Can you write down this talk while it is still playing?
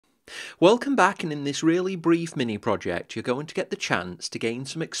Welcome back, and in this really brief mini project you're going to get the chance to gain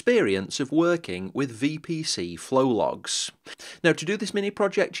some experience of working with VPC Flow logs. Now, to do this mini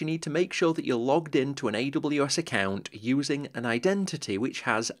project you need to make sure that you're logged into an AWS account using an identity which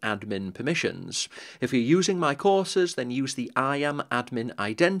has admin permissions. If you're using my courses, then use the I am admin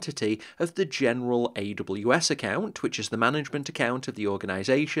identity of the general AWS account, which is the management account of the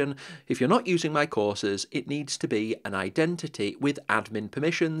organization. If you're not using my courses, it needs to be an identity with admin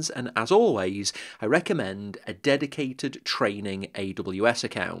permissions, and as always, I recommend a dedicated training AWS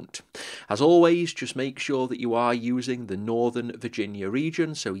account. As always, just make sure that you are using the Northern Virginia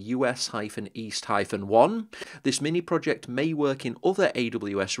region, so US-East-1. This mini project may work in other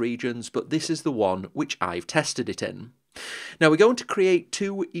AWS regions, but this is the one which I've tested it in. Now, we're going to create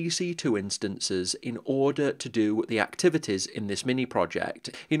two EC2 instances in order to do the activities in this mini project.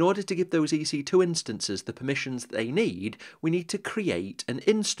 In order to give those EC2 instances the permissions they need, we need to create an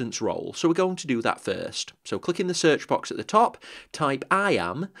instance role. So we're going to do that first. So click in the search box at the top, type I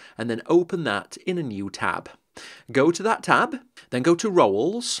am, and then open that in a new tab. Go to that tab, then go to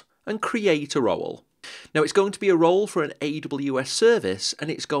roles and create a role. Now, it's going to be a role for an AWS service,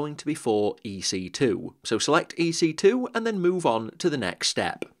 and it's going to be for EC2. So select EC2 and then move on to the next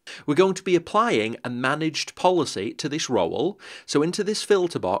step. We're going to be applying a managed policy to this role. So into this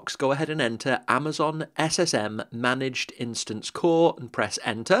filter box, go ahead and enter Amazon SSM Managed Instance Core and press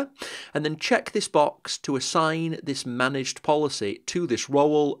enter. And then check this box to assign this managed policy to this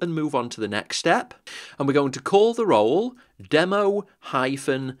role and move on to the next step. And we're going to call the role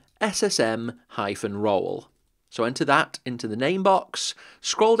demo-SSM-role. So enter that into the name box,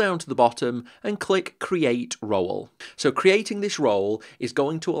 scroll down to the bottom and click Create Role. So creating this role is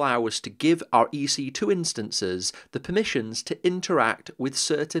going to allow us to give our EC2 instances the permissions to interact with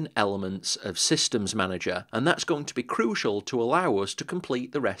certain elements of Systems Manager, and that's going to be crucial to allow us to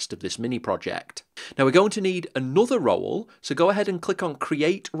complete the rest of this mini project. Now, we're going to need another role, so go ahead and click on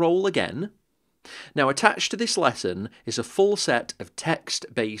Create Role again. Now, attached to this lesson is a full set of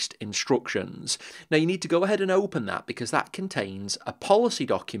text-based instructions. Now, you need to go ahead and open that because that contains a policy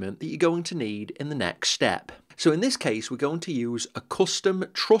document that you're going to need in the next step. So in this case, we're going to use a custom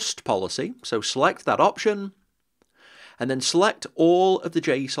trust policy. So select that option, and then select all of the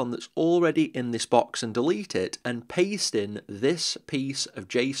JSON that's already in this box and delete it, and paste in this piece of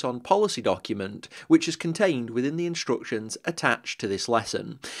JSON policy document, which is contained within the instructions attached to this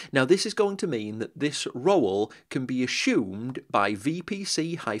lesson. Now, this is going to mean that this role can be assumed by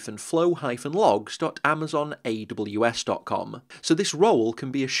vpc-flow-logs.amazonaws.com. So this role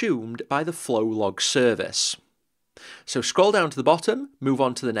can be assumed by the Flow log service. So scroll down to the bottom, move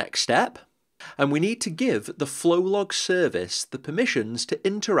on to the next step. And we need to give the Flow log service the permissions to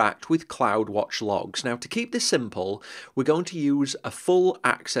interact with CloudWatch logs. Now, to keep this simple, we're going to use a full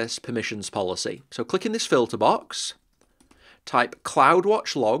access permissions policy. So click in this filter box, type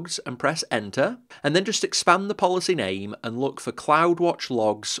CloudWatch logs and press enter, and then just expand the policy name and look for CloudWatch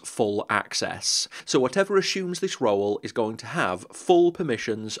logs full access. So whatever assumes this role is going to have full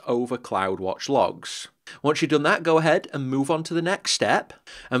permissions over CloudWatch logs. Once you've done that, go ahead and move on to the next step.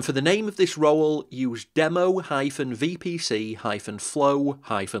 And for the name of this role, use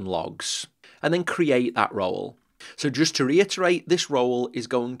demo-vpc-flow-logs. And then create that role. So just to reiterate, this role is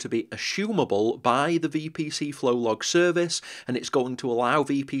going to be assumable by the VPC Flow log service, and it's going to allow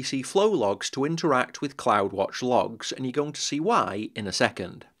VPC Flow logs to interact with CloudWatch logs, and you're going to see why in a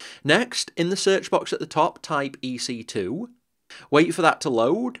second. Next, in the search box at the top, type EC2. Wait for that to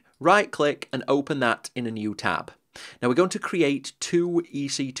load, right-click and open that in a new tab. Now, we're going to create two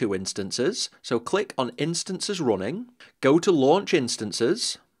EC2 instances, so click on Instances Running, go to Launch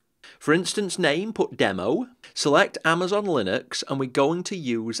Instances. For instance name, put demo, select Amazon Linux, and we're going to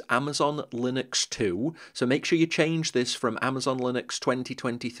use Amazon Linux 2, so make sure you change this from Amazon Linux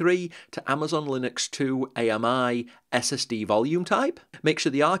 2023 to Amazon Linux 2 AMI SSD volume type. Make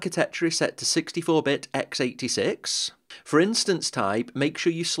sure the architecture is set to 64-bit x86. For instance type, make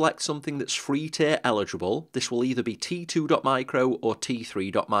sure you select something that's free tier eligible. This will either be T2.micro or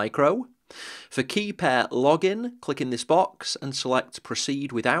T3.micro. For key pair login, click in this box and select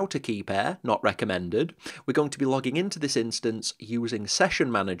Proceed without a key pair, not recommended. We're going to be logging into this instance using Session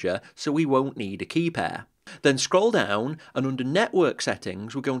Manager, so we won't need a key pair. Then scroll down, and under Network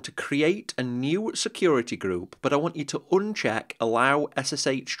Settings, we're going to create a new security group, but I want you to uncheck Allow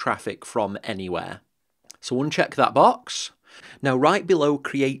SSH traffic from anywhere. So uncheck that box. Now, right below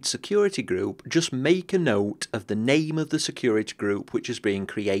Create Security Group, just make a note of the name of the security group which is being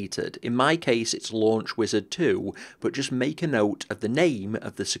created. In my case, it's Launch Wizard 2, but just make a note of the name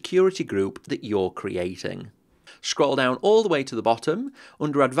of the security group that you're creating. Scroll down all the way to the bottom.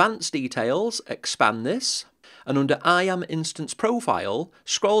 Under Advanced Details, expand this. And under IAM Instance Profile,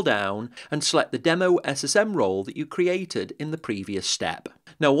 scroll down and select the demo SSM role that you created in the previous step.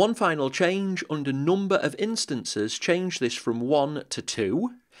 Now, one final change, under Number of Instances, change this from 1 to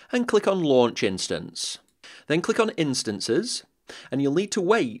 2, and click on Launch Instance. Then click on Instances, and you'll need to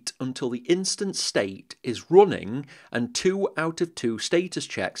wait until the instance state is running and 2 out of 2 status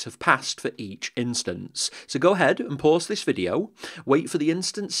checks have passed for each instance. So go ahead and pause this video, wait for the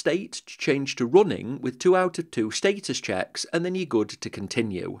instance state to change to running with 2 out of 2 status checks, and then you're good to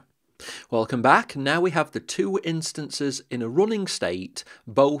continue. Welcome back. Now we have the 2 instances in a running state,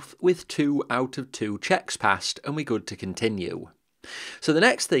 both with 2 out of 2 checks passed, and we're good to continue. So the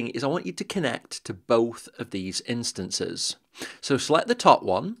next thing is I want you to connect to both of these instances. So select the top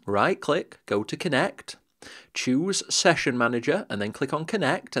one, right click, go to connect, choose Session Manager and then click on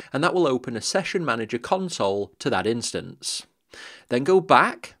Connect, and that will open a Session Manager console to that instance. Then go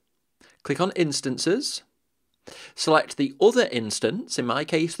back, click on Instances, select the other instance, in my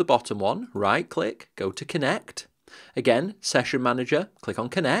case the bottom one, right click, go to Connect, again Session Manager, click on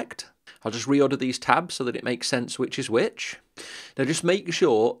Connect. I'll just reorder these tabs so that it makes sense which is which. Now just make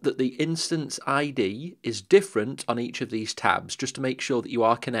sure that the instance ID is different on each of these tabs, just to make sure that you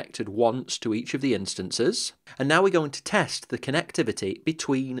are connected once to each of the instances. And now we're going to test the connectivity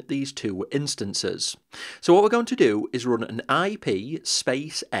between these 2 instances. So what we're going to do is run an IP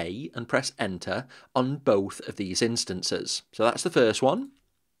space A and press enter on both of these instances. So that's the first one.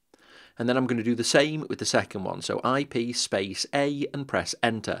 And then I'm going to do the same with the second one. So IP space A and press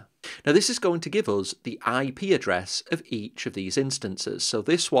enter. Now this is going to give us the IP address of each of these instances. So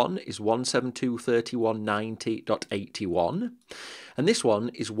this one is 172.3190.81 and this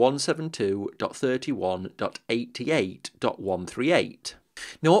one is 172.31.88.138.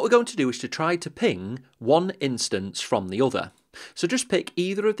 Now what we're going to do is to try to ping one instance from the other. So just pick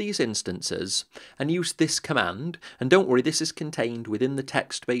either of these instances and use this command, and don't worry, this is contained within the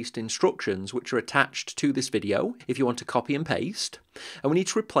text-based instructions which are attached to this video if you want to copy and paste, and we need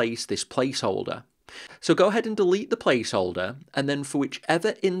to replace this placeholder. So go ahead and delete the placeholder, and then for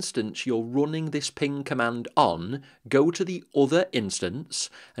whichever instance you're running this ping command on, go to the other instance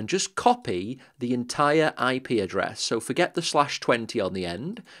and just copy the entire IP address. So forget the /20 on the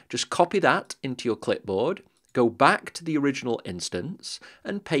end, just copy that into your clipboard. Go back to the original instance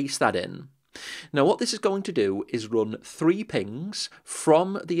and paste that in. Now what this is going to do is run 3 pings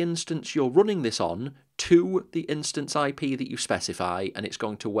from the instance you're running this on to the instance IP that you specify, and it's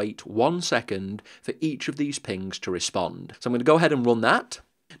going to wait 1 second for each of these pings to respond. So I'm going to go ahead and run that.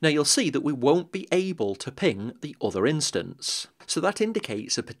 Now you'll see that we won't be able to ping the other instance. So that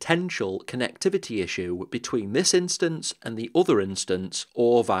indicates a potential connectivity issue between this instance and the other instance,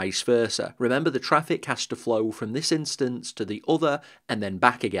 or vice versa. Remember, the traffic has to flow from this instance to the other and then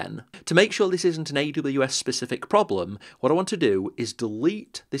back again. To make sure this isn't an AWS specific problem, what I want to do is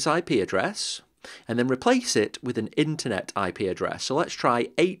delete this IP address and then replace it with an internet IP address. So let's try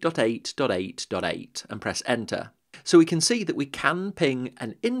 8.8.8.8 and press enter. So we can see that we can ping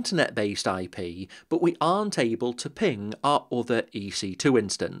an internet-based IP, but we aren't able to ping our other EC2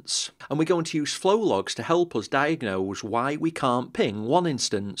 instance. And we're going to use flow logs to help us diagnose why we can't ping one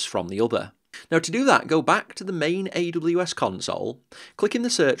instance from the other. Now to do that, go back to the main AWS console, click in the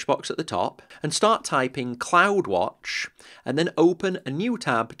search box at the top, and start typing CloudWatch, and then open a new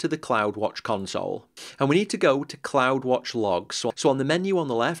tab to the CloudWatch console. And we need to go to CloudWatch Logs. So on the menu on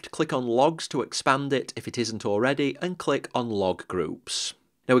the left, click on Logs to expand it if it isn't already, and click on Log Groups.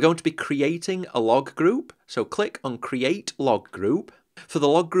 Now we're going to be creating a log group, so click on Create Log Group. For the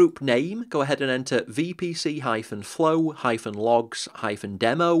log group name, go ahead and enter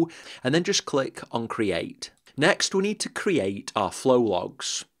VPC-Flow-Logs-Demo, and then just click on Create. Next, we need to create our flow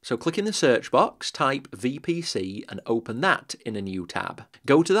logs. So click in the search box, type VPC, and open that in a new tab.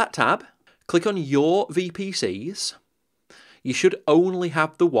 Go to that tab, click on Your VPCs. You should only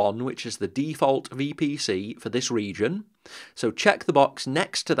have the one which is the default VPC for this region. So check the box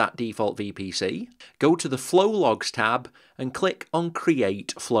next to that default VPC, go to the Flow Logs tab and click on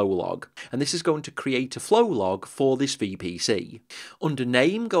Create Flow Log. And this is going to create a flow log for this VPC. Under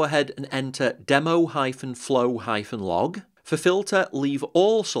Name, go ahead and enter demo-flow-log. For filter, leave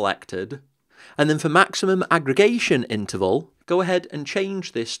all selected. And then for maximum aggregation interval, go ahead and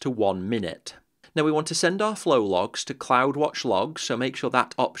change this to 1 minute. Now we want to send our flow logs to CloudWatch logs, so make sure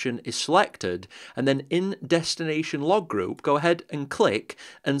that option is selected, and then in destination log group, go ahead and click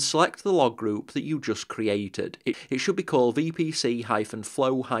and select the log group that you just created. It should be called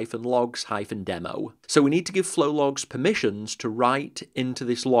VPC-flow-logs-demo. So we need to give flow logs permissions to write into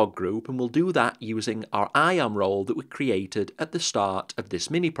this log group, and we'll do that using our IAM role that we created at the start of this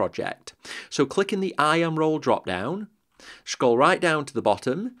mini project. So click in the IAM role drop down, scroll right down to the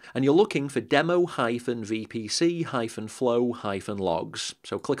bottom, and you're looking for demo-vpc-flow-logs.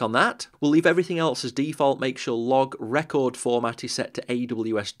 So click on that. We'll leave everything else as default. Make sure log record format is set to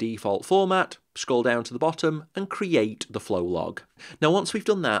AWS default format. Scroll down to the bottom and create the flow log. Now once we've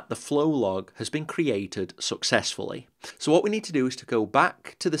done that, the flow log has been created successfully. So what we need to do is to go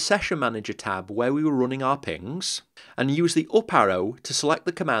back to the Session Manager tab where we were running our pings and use the up arrow to select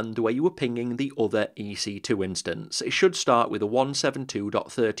the command where you were pinging the other EC2 instance. It should start with a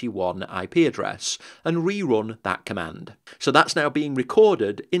 172.31 IP address and rerun that command. So that's now being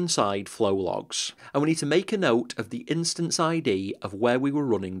recorded inside flow logs. And we need to make a note of the instance ID of where we were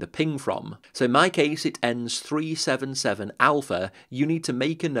running the ping from. So in my case, it ends 377 alpha. You need to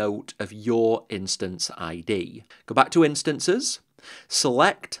make a note of your instance ID. Go back to instances,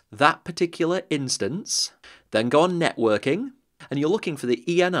 select that particular instance, then go on networking, and you're looking for the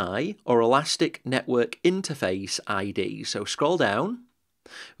ENI or Elastic Network Interface ID. So scroll down,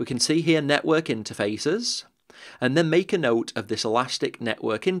 we can see here network interfaces, and then make a note of this Elastic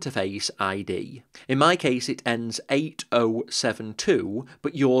Network Interface ID. In my case, it ends 8072,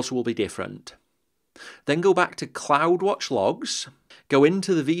 but yours will be different. Then go back to CloudWatch logs, go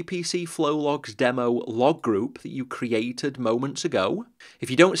into the VPC Flow logs demo log group that you created moments ago. If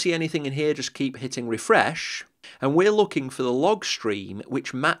you don't see anything in here, just keep hitting refresh. And we're looking for the log stream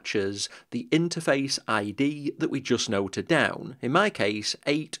which matches the interface ID that we just noted down. In my case,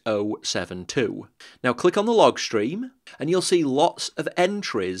 8072. Now click on the log stream and you'll see lots of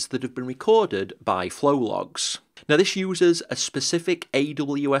entries that have been recorded by flow logs. Now this uses a specific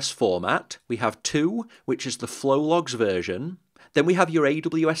AWS format. We have two, which is the flow logs version. Then we have your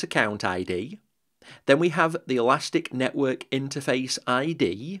AWS account ID. Then we have the Elastic Network Interface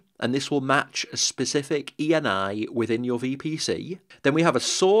ID, and this will match a specific ENI within your VPC. Then we have a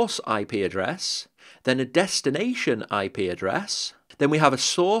source IP address, then a destination IP address. Then we have a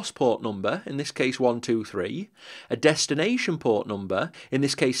source port number, in this case 123, a destination port number, in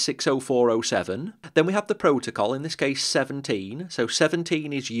this case 60407. Then we have the protocol, in this case 17. So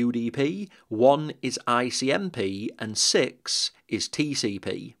 17 is UDP, 1 is ICMP, and 6 is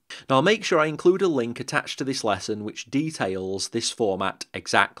TCP. Now I'll make sure I include a link attached to this lesson which details this format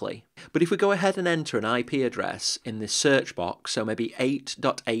exactly. But if we go ahead and enter an IP address in this search box, so maybe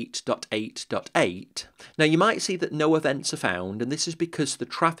 8.8.8.8, now you might see that no events are found, and this is because the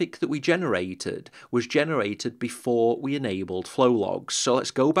traffic that we generated was generated before we enabled flow logs. So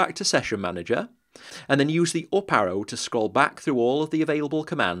let's go back to Session Manager, and then use the up arrow to scroll back through all of the available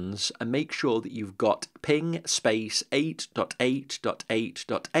commands and make sure that you've got ping space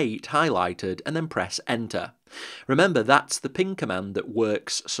 8.8.8.8 highlighted and then press enter. Remember, that's the ping command that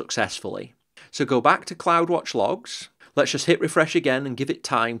works successfully. So go back to CloudWatch logs. Let's just hit refresh again and give it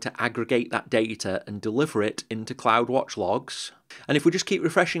time to aggregate that data and deliver it into CloudWatch logs. And if we just keep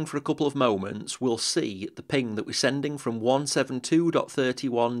refreshing for a couple of moments, we'll see the ping that we're sending from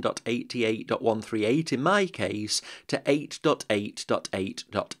 172.31.88.138 in my case to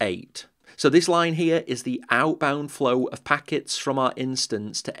 8.8.8.8. So this line here is the outbound flow of packets from our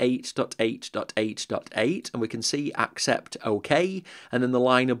instance to 8.8.8.8, and we can see accept OK, and then the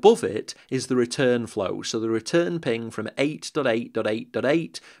line above it is the return flow. So the return ping from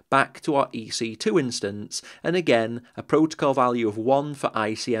 8.8.8.8 back to our EC2 instance, and again a protocol value of 1 for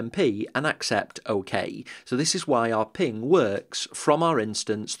ICMP and accept OK. So this is why our ping works from our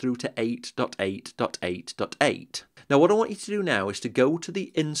instance through to 8.8.8.8. Now what I want you to do now is to go to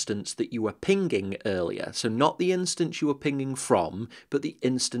the instance that you were pinging earlier. So not the instance you were pinging from, but the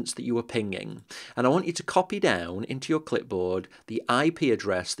instance that you were pinging. And I want you to copy down into your clipboard the IP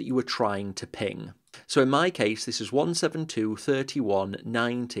address that you were trying to ping. So in my case, this is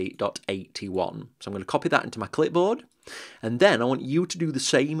 172.31.90.81. So I'm going to copy that into my clipboard. And then I want you to do the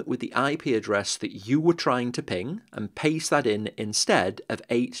same with the IP address that you were trying to ping and paste that in instead of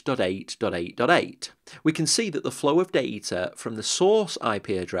 8.8.8.8. We can see that the flow of data from the source IP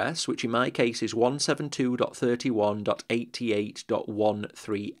address, which in my case is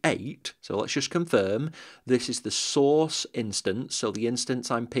 172.31.88.138, so let's just confirm this is the source instance, so the instance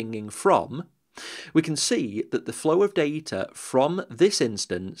I'm pinging from. we can see that the flow of data from this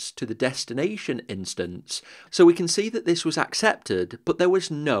instance to the destination instance, so we can see that this was accepted, but there was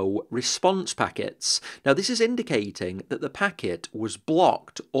no response packets. Now this is indicating that the packet was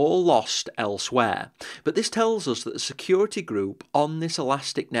blocked or lost elsewhere, but this tells us that the security group on this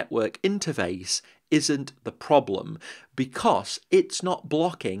Elastic Network interface isn't the problem because it's not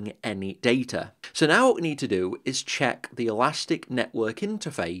blocking any data. So now what we need to do is check the Elastic Network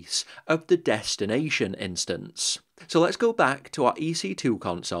interface of the destination instance. So let's go back to our EC2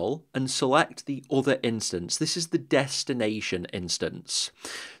 console and select the other instance. This is the destination instance.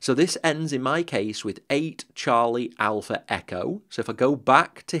 So this ends in my case with 8 Charlie Alpha Echo. So if I go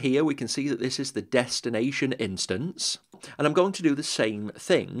back to here, we can see that this is the destination instance. And I'm going to do the same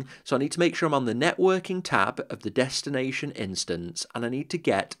thing. So I need to make sure I'm on the networking tab of the destination instance, and I need to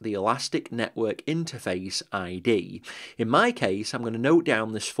get the Elastic Network Interface ID. In my case, I'm going to note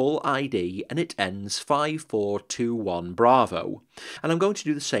down this full ID, and it ends 5421 Bravo. And I'm going to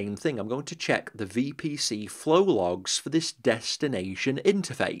do the same thing. I'm going to check the VPC Flow logs for this destination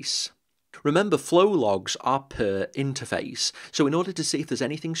interface. Remember, flow logs are per interface, so in order to see if there's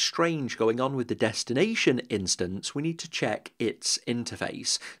anything strange going on with the destination instance, we need to check its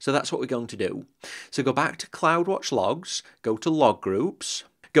interface. So that's what we're going to do. So go back to CloudWatch logs, go to log groups,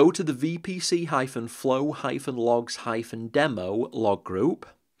 go to the VPC-flow-logs-demo log group,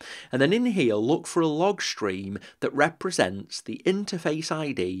 and then in here look for a log stream that represents the interface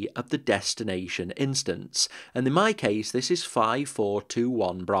ID of the destination instance, and in my case this is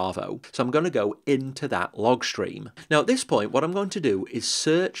 5421 Bravo, so I'm going to go into that log stream. Now at this point what I'm going to do is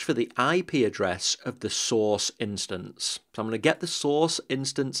search for the IP address of the source instance. So I'm going to get the source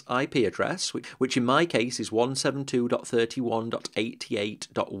instance IP address, which in my case is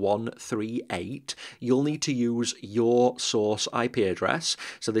 172.31.88.138. You'll need to use your source IP address.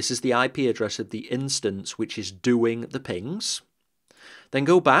 So this is the IP address of the instance which is doing the pings. Then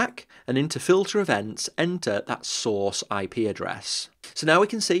go back and into filter events, enter that source IP address. So now we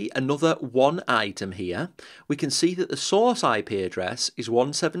can see another one item here. We can see that the source IP address is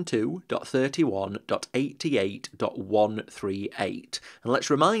 172.31.88.138. And let's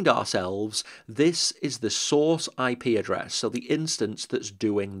remind ourselves, this is the source IP address, so the instance that's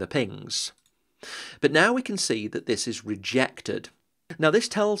doing the pings. But now we can see that this is rejected. Now this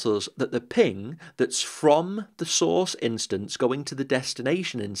tells us that the ping that's from the source instance going to the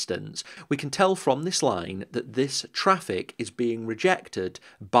destination instance, we can tell from this line that this traffic is being rejected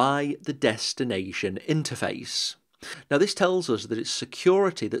by the destination interface. Now this tells us that it's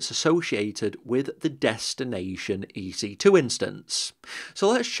security that's associated with the destination EC2 instance. So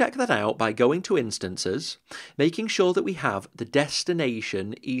let's check that out by going to instances, making sure that we have the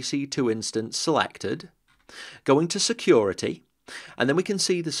destination EC2 instance selected, going to security, and then we can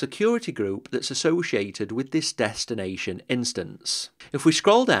see the security group that's associated with this destination instance. If we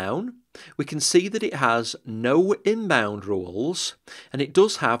scroll down, we can see that it has no inbound rules, and it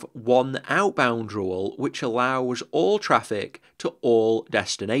does have one outbound rule which allows all traffic to all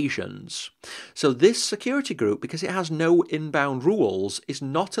destinations. So this security group, because it has no inbound rules, is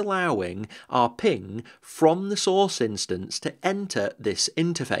not allowing our ping from the source instance to enter this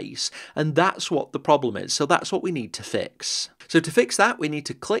interface, and that's what the problem is. So that's what we need to fix. So to fix that, we need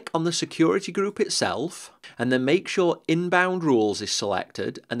to click on the security group itself, and then make sure inbound rules is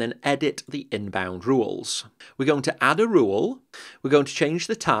selected, and then edit the inbound rules. We're going to add a rule. We're going to change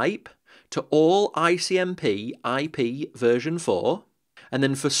the type to all ICMP IP version 4. And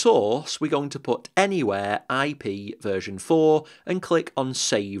then for source, we're going to put anywhere IP version 4 and click on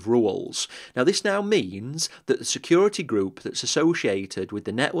Save Rules. Now this now means that the security group that's associated with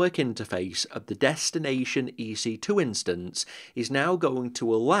the network interface of the destination EC2 instance is now going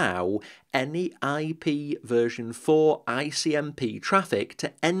to allow any IP version 4 ICMP traffic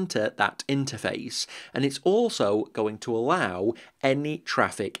to enter that interface, and it's also going to allow any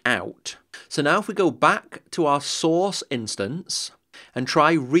traffic out. So now if we go back to our source instance and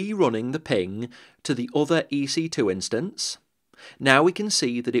try rerunning the ping to the other EC2 instance, now we can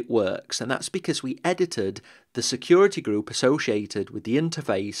see that it works, and that's because we edited the security group associated with the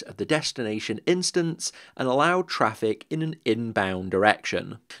interface of the destination instance and allowed traffic in an inbound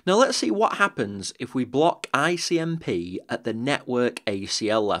direction. Now let's see what happens if we block ICMP at the network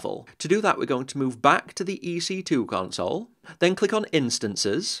ACL level. To do that, we're going to move back to the EC2 console, then click on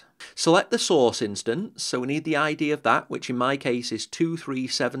Instances, select the source instance, so we need the ID of that, which in my case is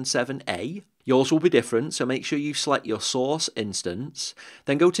 2377A. Yours will be different, so make sure you select your source instance,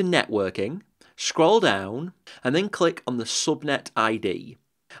 then go to Networking, scroll down, and then click on the subnet ID.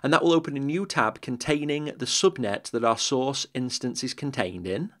 And that will open a new tab containing the subnet that our source instance is contained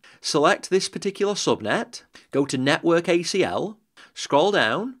in. Select this particular subnet, go to Network ACL, scroll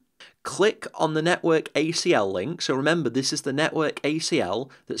down, click on the Network ACL link. So remember, this is the Network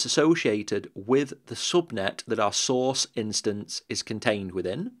ACL that's associated with the subnet that our source instance is contained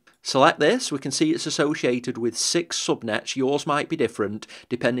within. Select this. We can see it's associated with 6 subnets. Yours might be different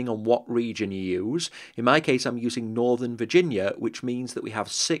depending on what region you use. In my case, I'm using Northern Virginia, which means that we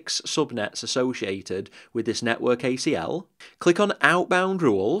have 6 subnets associated with this Network ACL. Click on Outbound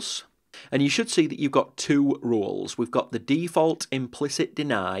Rules. And you should see that you've got 2 rules. We've got the default implicit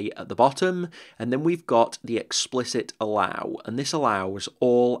deny at the bottom, and then we've got the explicit allow, and this allows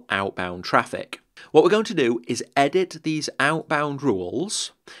all outbound traffic. What we're going to do is edit these outbound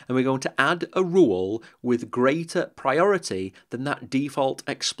rules, and we're going to add a rule with greater priority than that default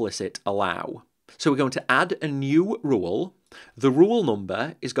explicit allow. So we're going to add a new rule. The rule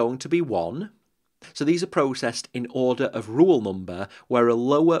number is going to be 1. So these are processed in order of rule number, where a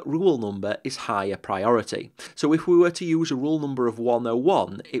lower rule number is higher priority. So if we were to use a rule number of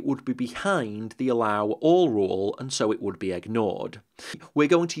 101, it would be behind the allow all rule, and so it would be ignored. We're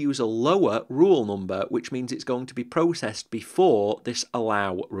going to use a lower rule number, which means it's going to be processed before this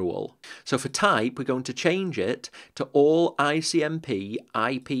allow rule. So for type, we're going to change it to all ICMP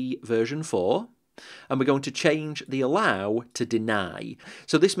IP version 4. And we're going to change the allow to deny.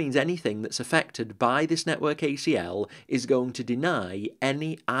 So this means anything that's affected by this Network ACL is going to deny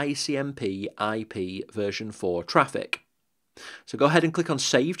any ICMP IP version 4 traffic. So go ahead and click on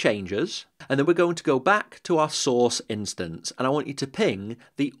Save Changes, and then we're going to go back to our source instance, and I want you to ping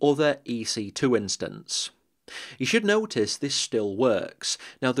the other EC2 instance. You should notice this still works.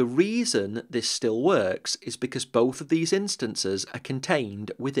 Now the reason this still works is because both of these instances are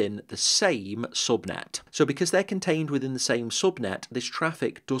contained within the same subnet. So because they're contained within the same subnet, this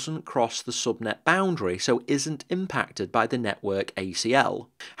traffic doesn't cross the subnet boundary, so isn't impacted by the Network ACL.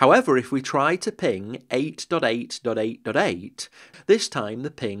 However, if we try to ping 8.8.8.8, this time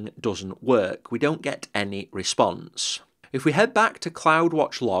the ping doesn't work. We don't get any response. If we head back to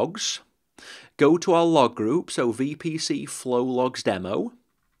CloudWatch logs, go to our log group, so VPC Flow logs demo.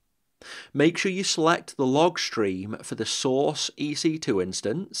 Make sure you select the log stream for the source EC2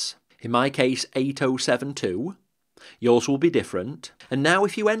 instance, in my case 8072. Yours will be different. And now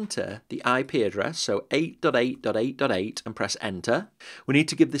if you enter the IP address, so 8.8.8.8, and press enter, we need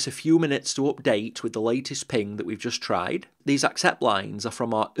to give this a few minutes to update with the latest ping that we've just tried. These accept lines are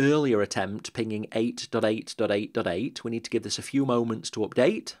from our earlier attempt pinging 8.8.8.8. We need to give this a few moments to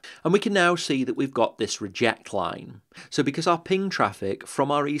update. And we can now see that we've got this reject line. So because our ping traffic from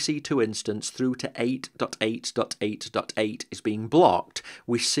our EC2 instance through to 8.8.8.8 is being blocked,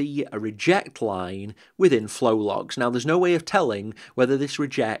 we see a reject line within flow logs. Now there's no way of telling whether this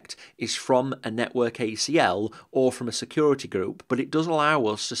reject is from a Network ACL or from a security group, but it does allow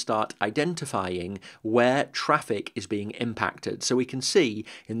us to start identifying where traffic is being impacted. So we can see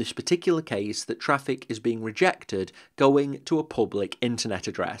in this particular case that traffic is being rejected going to a public internet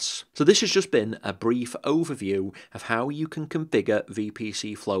address. So this has just been a brief overview of how you can configure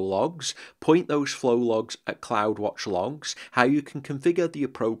VPC Flow logs, point those flow logs at CloudWatch logs, how you can configure the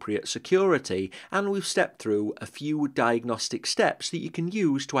appropriate security, and we've stepped through a few diagnostic steps that you can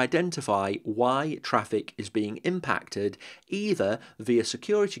use to identify why traffic is being impacted, either via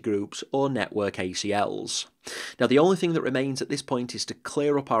security groups or Network ACLs. Now the only thing that remains at this point is to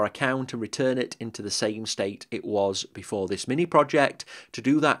clear up our account and return it into the same state it was before this mini project. To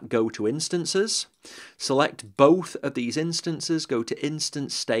do that, go to Instances, select both of these instances, go to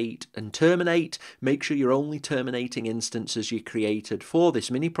Instance State and Terminate. Make sure you're only terminating instances you created for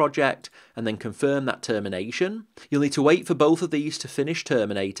this mini project, and then confirm that termination. You'll need to wait for both of these to finish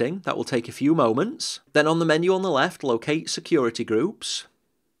terminating. That will take a few moments. Then on the menu on the left, locate Security Groups,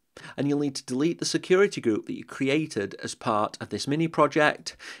 and you'll need to delete the security group that you created as part of this mini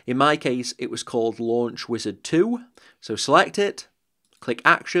project. In my case, it was called Launch Wizard 2. So select it, click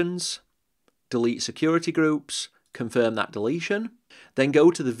Actions, delete security groups, confirm that deletion. Then go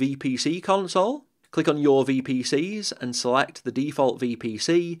to the VPC console, click on your VPCs and select the default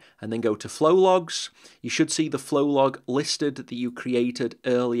VPC, and then go to Flow Logs. You should see the flow log listed that you created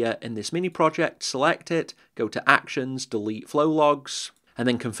earlier in this mini project. Select it, go to Actions, delete Flow Logs, and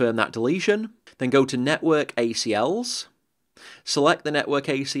then confirm that deletion. Then go to Network ACLs, select the Network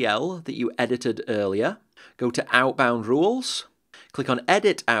ACL that you edited earlier, go to Outbound Rules, click on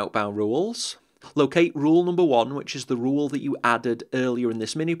Edit Outbound Rules, locate rule number 1, which is the rule that you added earlier in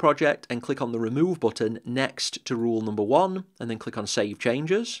this mini project, and click on the Remove button next to rule number 1, and then click on Save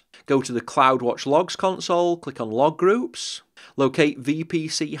Changes. Go to the CloudWatch Logs console, click on Log Groups, locate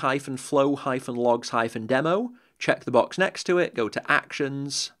VPC-Flow-Logs-Demo, check the box next to it, go to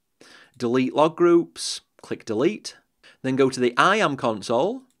Actions, delete log groups, click delete, then go to the IAM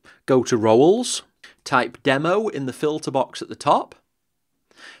console, go to roles, type demo in the filter box at the top,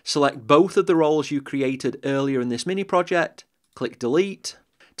 select both of the roles you created earlier in this mini project, click delete,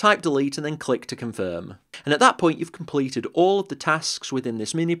 type delete and then click to confirm. And at that point you've completed all of the tasks within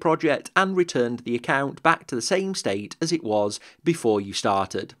this mini project and returned the account back to the same state as it was before you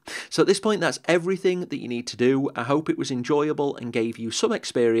started. So at this point that's everything that you need to do. I hope it was enjoyable and gave you some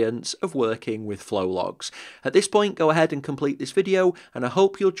experience of working with flow logs. At this point go ahead and complete this video and I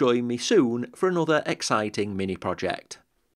hope you'll join me soon for another exciting mini project.